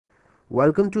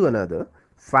Welcome to another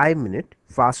 5-minute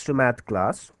faster math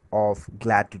class of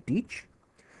Glad to Teach.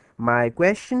 My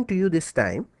question to you this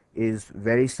time is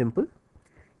very simple.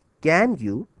 Can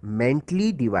you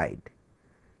mentally divide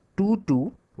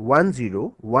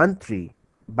 221013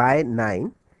 by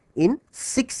 9 in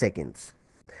 6 seconds?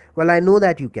 Well, I know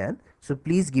that you can, so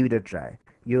please give it a try.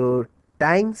 Your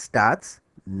time starts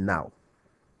now.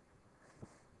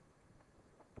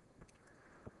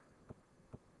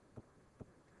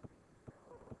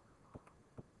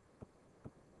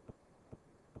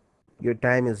 Your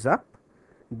time is up.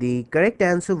 The correct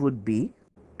answer would be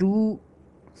 2,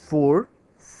 4,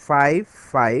 5,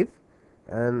 5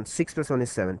 and 6 plus 1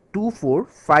 is 7. 2, 4,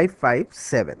 5, 5,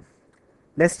 7.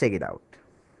 Let's take it out.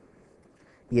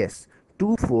 Yes,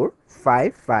 2, 4,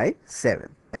 5, 5,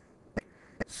 7.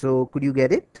 So could you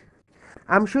get it?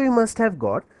 I'm sure you must have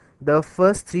got the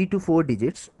first 3 to 4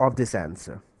 digits of this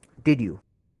answer. Did you?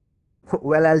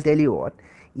 Well, I'll tell you what,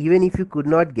 even if you could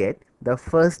not get the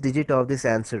first digit of this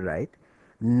answer right,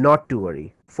 not to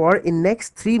worry. For in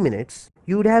next 3 minutes,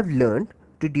 you would have learned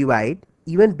to divide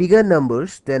even bigger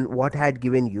numbers than what I had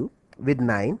given you with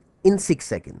 9 in 6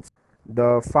 seconds.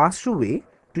 The faster way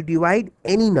to divide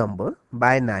any number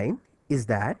by 9 is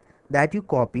that you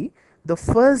copy the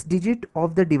first digit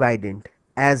of the dividend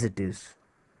as it is,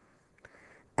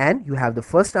 and you have the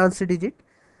first answer digit.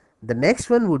 The next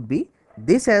one would be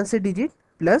this answer digit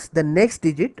plus the next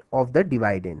digit of the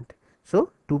dividend.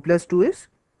 So 2 plus 2 is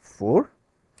 4.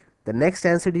 The next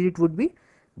answer digit would be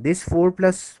this 4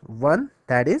 plus 1,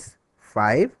 that is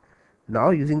 5.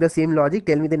 Now using the same logic,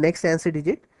 tell me the next answer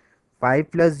digit. 5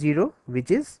 plus 0,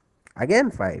 which is again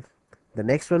 5. The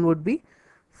next one would be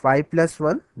 5 plus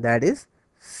 1, that is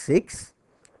 6.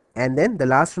 And then the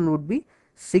last one would be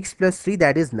 6 plus 3,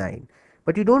 that is 9.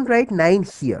 But you don't write 9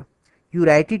 here, you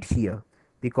write it here,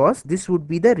 because this would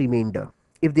be the remainder,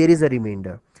 if there is a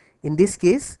remainder. In this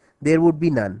case there would be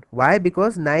none. Why?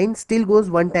 Because 9 still goes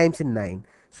 1 times in 9.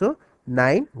 So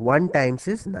 9 1 times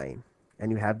is 9,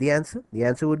 and you have the answer. The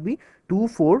answer would be 2,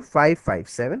 4, 5, 5,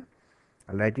 7.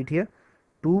 I'll write it here.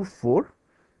 2, 4,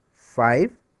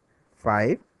 5,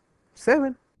 5,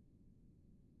 7.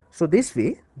 So this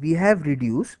way we have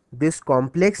reduced this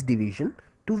complex division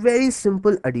to very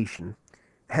simple addition.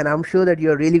 And I'm sure that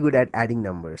you are really good at adding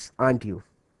numbers, aren't you?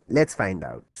 Let's find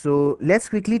out. So let's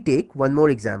quickly take one more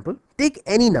example. Take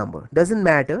any number, doesn't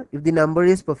matter if the number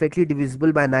is perfectly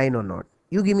divisible by 9 or not.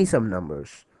 You give me some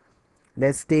numbers.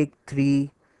 Let's take 3,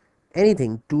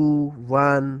 anything, 2,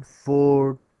 1,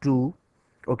 4, 2.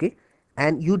 Okay,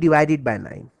 and you divide it by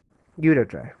 9. Give it a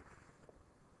try.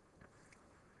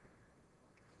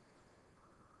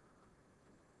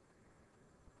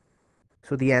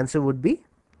 So the answer would be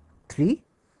 3.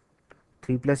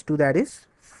 3 plus 2, that is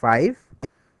 5.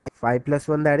 5 plus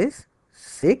 1, that is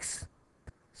 6.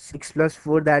 6 plus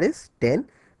 4, that is 10.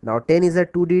 Now 10 is a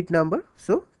 2-digit number,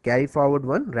 so carry forward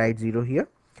 1, write 0 here.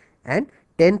 And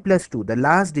 10 plus 2, the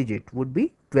last digit would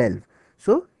be 12.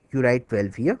 So you write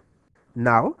 12 here.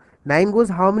 Now 9 goes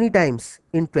how many times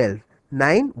in 12?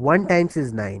 9 1 times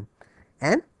is 9,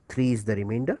 and 3 is the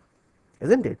remainder,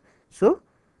 isn't it? So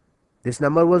this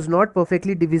number was not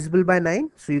perfectly divisible by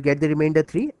 9, so you get the remainder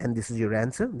 3, and this is your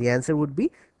answer. The answer would be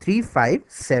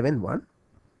 3571.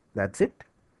 That's it.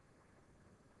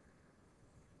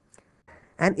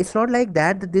 And it's not like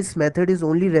that this method is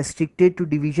only restricted to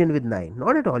division with 9.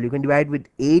 Not at all. You can divide with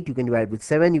 8, you can divide with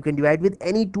 7, you can divide with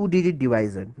any 2-digit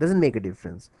divisor. Doesn't make a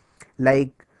difference.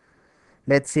 Like,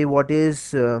 let's say what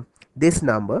is this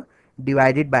number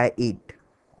divided by 8.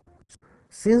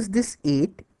 Since this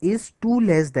 8 is 2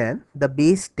 less than the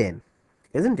base 10,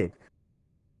 isn't it?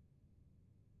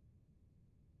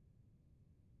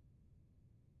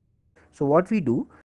 So what we do,